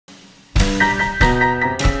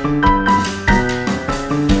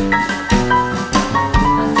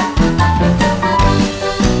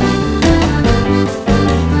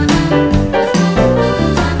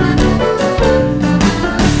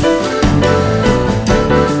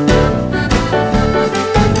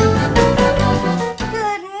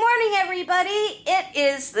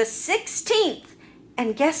The 16th,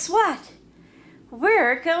 and guess what?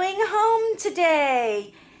 We're going home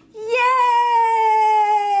today. Yay!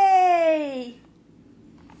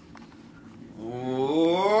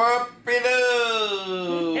 Whoopie-doo!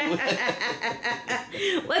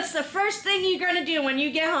 What's the first thing you're going to do when you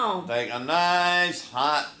get home? Take a nice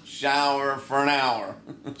hot shower for an hour.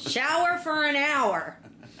 Shower for an hour.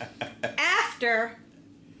 After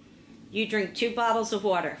you drink 2 bottles of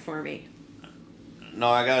water for me. No,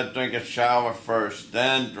 I gotta drink a shower first,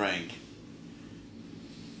 then drink.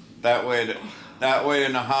 That way in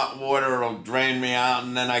the hot water it'll drain me out,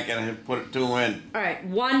 and then I can put 2 in. All right,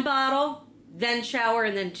 1 bottle, then shower,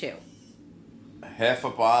 and then 2. Half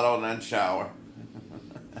a bottle, then shower.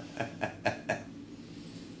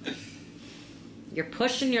 You're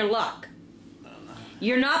pushing your luck.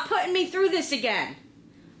 You're not putting me through this again.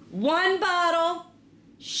 1 bottle,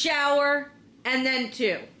 shower, and then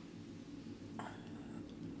 2.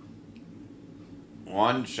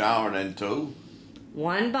 1 shower, then 2.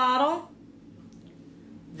 1 bottle,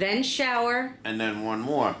 then shower. And then 1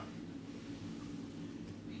 more.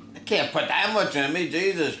 I can't put that much in me,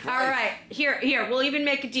 Jesus Christ. All right, here, we'll even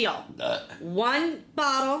make a deal. 1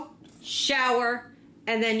 bottle, shower,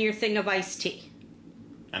 and then your thing of iced tea.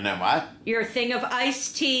 And then what? Your thing of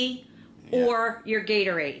iced tea or your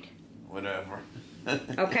Gatorade. Whatever.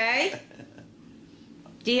 Okay?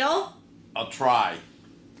 Deal? I'll try.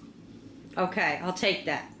 Okay, I'll take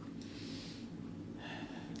that.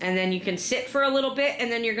 And then you can sit for a little bit, and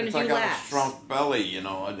then you're going to do laps. I got a strong belly, you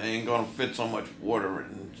know. It ain't going to fit so much water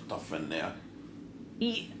and stuff in there.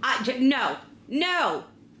 No.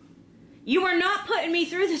 You are not putting me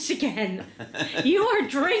through this again. You are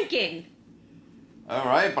drinking. All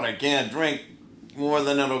right, but I can't drink more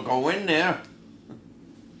than it'll go in there.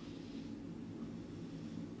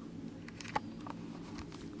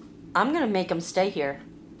 I'm going to make them stay here.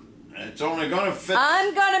 It's only going to fit.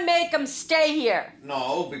 I'm going to make them stay here.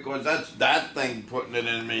 No, because that's that thing putting it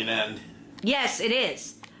in me then. Yes, it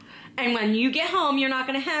is. And when you get home, you're not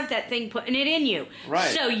going to have that thing putting it in you. Right.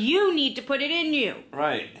 So you need to put it in you.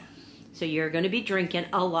 Right. So you're going to be drinking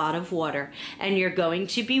a lot of water. And you're going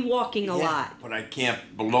to be walking a lot. But I can't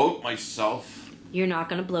bloat myself. You're not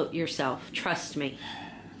going to bloat yourself. Trust me.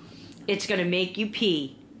 It's going to make you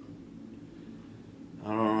pee. I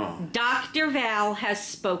don't know. Dr. Val has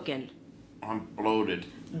spoken. I'm bloated.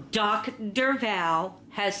 Dr. Val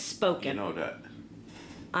has spoken. You know that.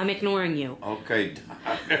 I'm ignoring you. Okay.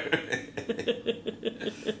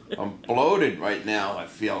 I'm bloated right now, I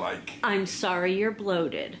feel like. I'm sorry you're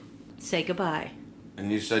bloated. Say goodbye.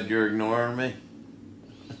 And you said you're ignoring me?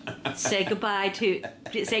 Say goodbye,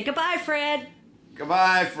 Fred.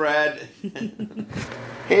 Goodbye, Fred.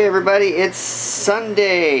 Hey everybody, it's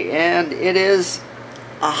Sunday and it is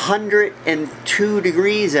 102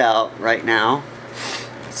 degrees out right now.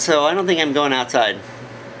 So I don't think I'm going outside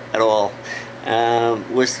at all.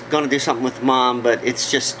 Was going to do something with Mom, but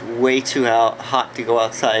it's just way too hot to go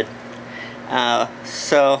outside.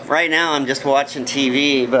 So right now I'm just watching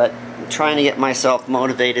TV, but I'm trying to get myself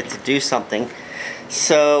motivated to do something.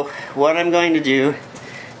 So what I'm going to do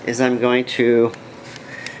is I'm going to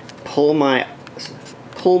pull my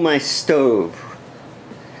stove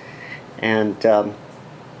and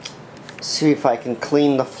see if I can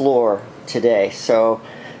clean the floor today. So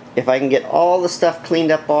if I can get all the stuff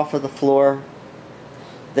cleaned up off of the floor,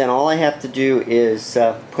 then all I have to do is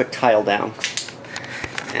put tile down,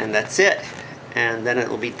 and that's it, and then it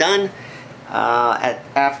will be done.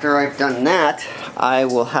 After I've done that, I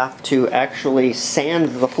will have to actually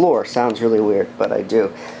sand the floor. Sounds really weird, but I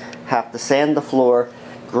do have to sand the floor,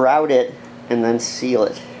 grout it, and then seal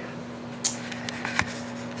it.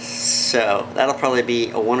 So that'll probably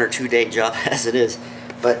be a 1 or 2 day job as it is.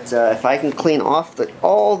 But if I can clean off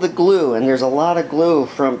all the glue, and there's a lot of glue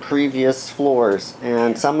from previous floors,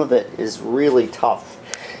 and some of it is really tough.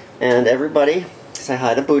 And everybody, say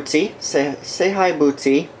hi to Bootsy. Say hi,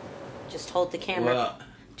 Bootsy. Just hold the camera. Well,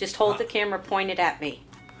 just hold the camera pointed at me.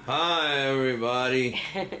 hi, everybody.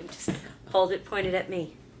 Just hold it pointed at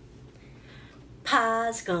me.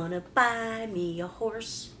 Pa's gonna buy me a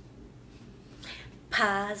horse.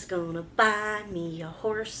 Pa's gonna buy me a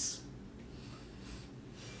horse.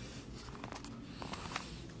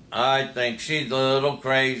 I think she's a little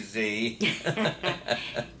crazy.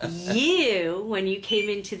 You, when you came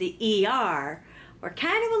into the ER, were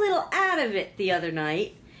kind of a little out of it the other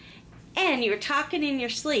night, and you were talking in your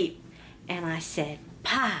sleep, and I said,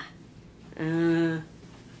 Pa, can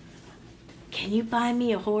you buy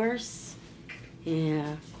me a horse?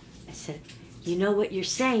 Yeah. I said, you know what you're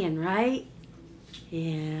saying, right?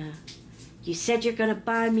 Yeah. You said you're gonna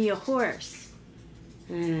buy me a horse.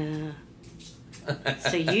 Yeah.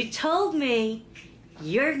 So you told me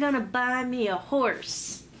you're gonna buy me a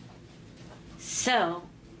horse. So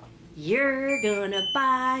you're gonna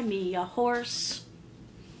buy me a horse.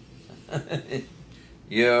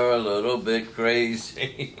 You're a little bit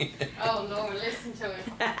crazy. Oh Lord, listen to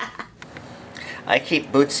him. I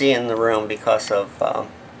keep Bootsy in the room because of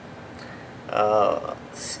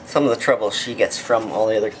some of the trouble she gets from all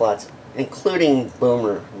the other clots, including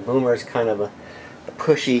Boomer. Boomer's kind of a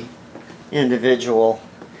pushy individual,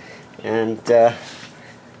 and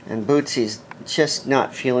Bootsy's just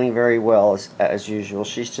not feeling very well as usual.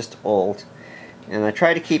 She's just old, and I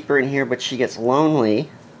try to keep her in here, but she gets lonely.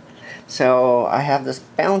 So I have this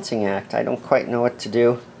balancing act. I don't quite know what to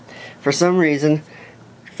do. For some reason,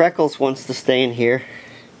 Freckles wants to stay in here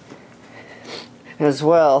as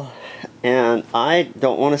well, and I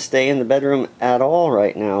don't want to stay in the bedroom at all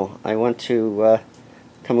right now. I want to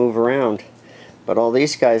move around. But all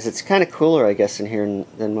these guys, it's kind of cooler, I guess, in here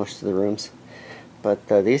than most of the rooms. But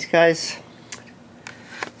these guys,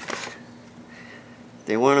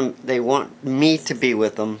 they want me to be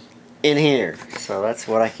with them in here. So that's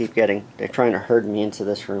what I keep getting. They're trying to herd me into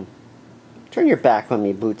this room. Turn your back on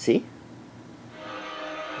me, Bootsy.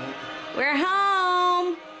 We're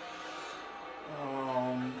home.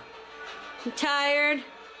 I'm tired.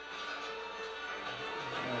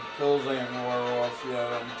 Pills ain't wore off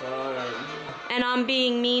yet. I'm tired. And I'm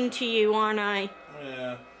being mean to you, aren't I?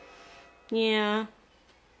 Yeah. Yeah.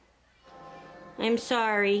 I'm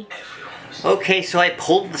sorry. Okay, so I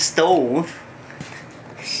pulled the stove,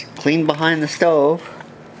 cleaned behind the stove,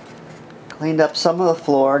 cleaned up some of the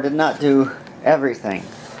floor, did not do everything.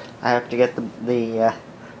 I have to get the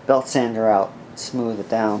belt sander out, smooth it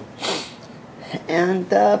down. And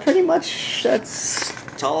pretty much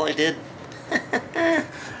that's all I did.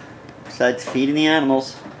 Besides feeding the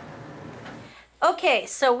animals. Okay,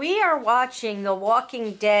 so we are watching the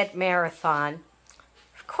Walking Dead marathon.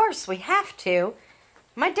 Of course, we have to.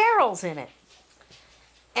 My Daryl's in it.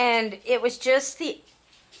 And it was just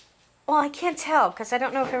well, I can't tell because I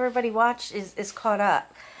don't know if everybody is caught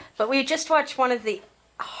up. But we just watched one of the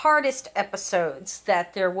hardest episodes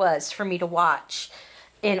that there was for me to watch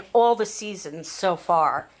in all the seasons so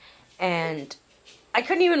far. And I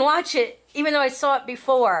couldn't even watch it, even though I saw it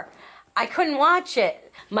before. I couldn't watch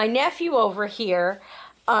it. My nephew over here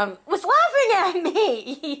was laughing at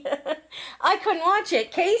me. I couldn't watch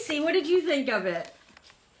it. Casey, what did you think of it?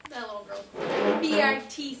 That little girl.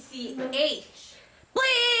 B-I-T-C-H.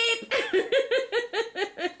 Bleep!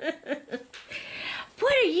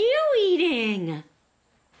 What are you eating?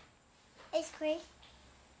 Ice cream.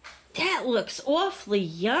 That looks awfully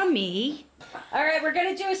yummy. All right, we're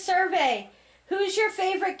going to do a survey. Who's your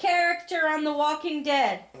favorite character on The Walking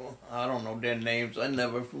Dead? I don't know their names. I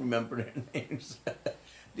never remember their names.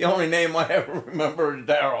 The only name I ever remember is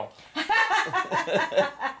Daryl.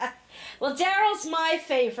 Well, Daryl's my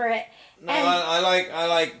favorite. No, and I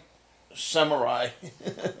like Samurai.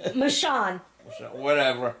 Michonne.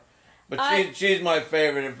 Whatever. But she's my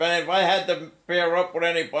favorite. If I had to pair up with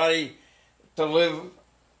anybody to live,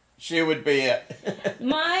 she would be it.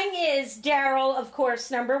 Mine is Daryl, of course,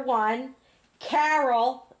 #1.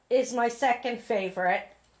 Carol is my second favorite.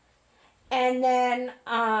 And then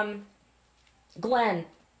Glenn.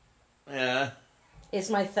 Yeah.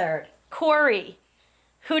 Is my third. Corey,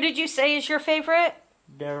 who did you say is your favorite?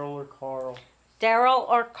 Daryl or Carl? Daryl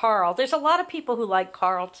or Carl. There's a lot of people who like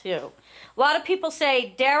Carl too. A lot of people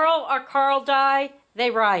say Daryl or Carl die,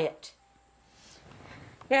 they riot.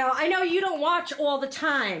 Now, I know you don't watch all the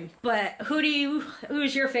time, but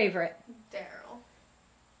who's your favorite? Daryl.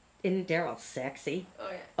 Isn't Daryl sexy?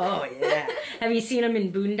 Oh yeah. Oh yeah. Have you seen him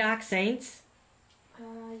in Boondock Saints?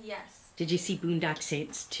 Yes. Did you see Boondock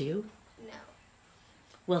Saints too? No.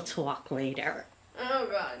 We'll talk later. Oh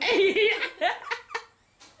God.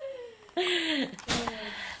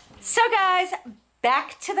 So guys,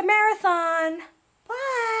 back to the marathon.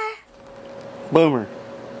 Bye. Boomer.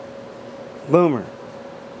 Boomer.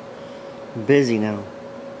 I'm busy now.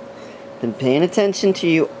 Been paying attention to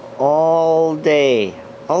you all day.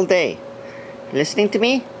 All day. You listening to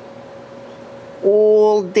me?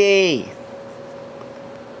 All day.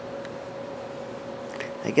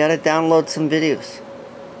 I gotta download some videos.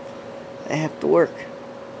 I have to work.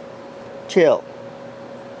 Chill.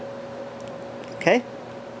 Okay?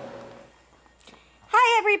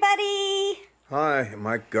 Hi, everybody. Hi,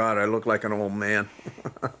 my God, I look like an old man.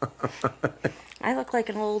 I look like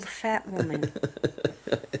an old fat woman.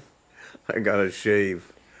 I gotta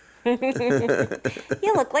shave. You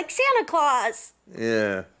look like Santa Claus.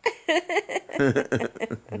 Yeah.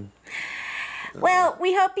 Well,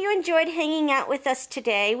 we hope you enjoyed hanging out with us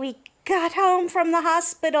today. We got home from the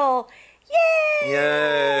hospital. Yay!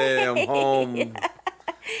 Yay, I'm home.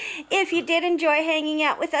 If you did enjoy hanging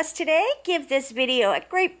out with us today, give this video a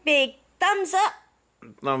great big thumbs up.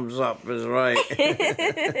 Thumbs up is right.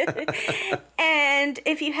 And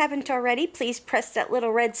if you haven't already, please press that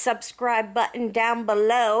little red subscribe button down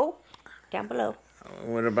below. Down below.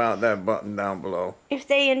 What about that button down below? If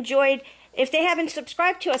they haven't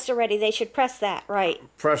subscribed to us already, they should press that, right?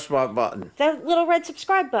 Press what button? The little red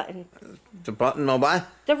subscribe button. The button mobile?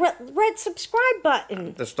 The red subscribe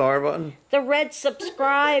button. The star button? The red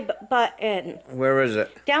subscribe button. Where is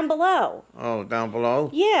it? Down below. Oh, down below?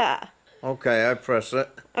 Yeah. Okay, I press it.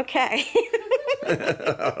 Okay.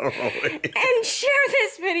 I don't know. And share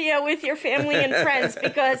this video with your family and friends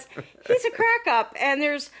because he's a crack up and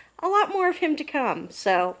there's a lot more of him to come.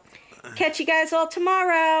 So, catch you guys all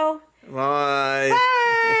tomorrow. Bye.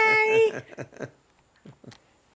 Bye.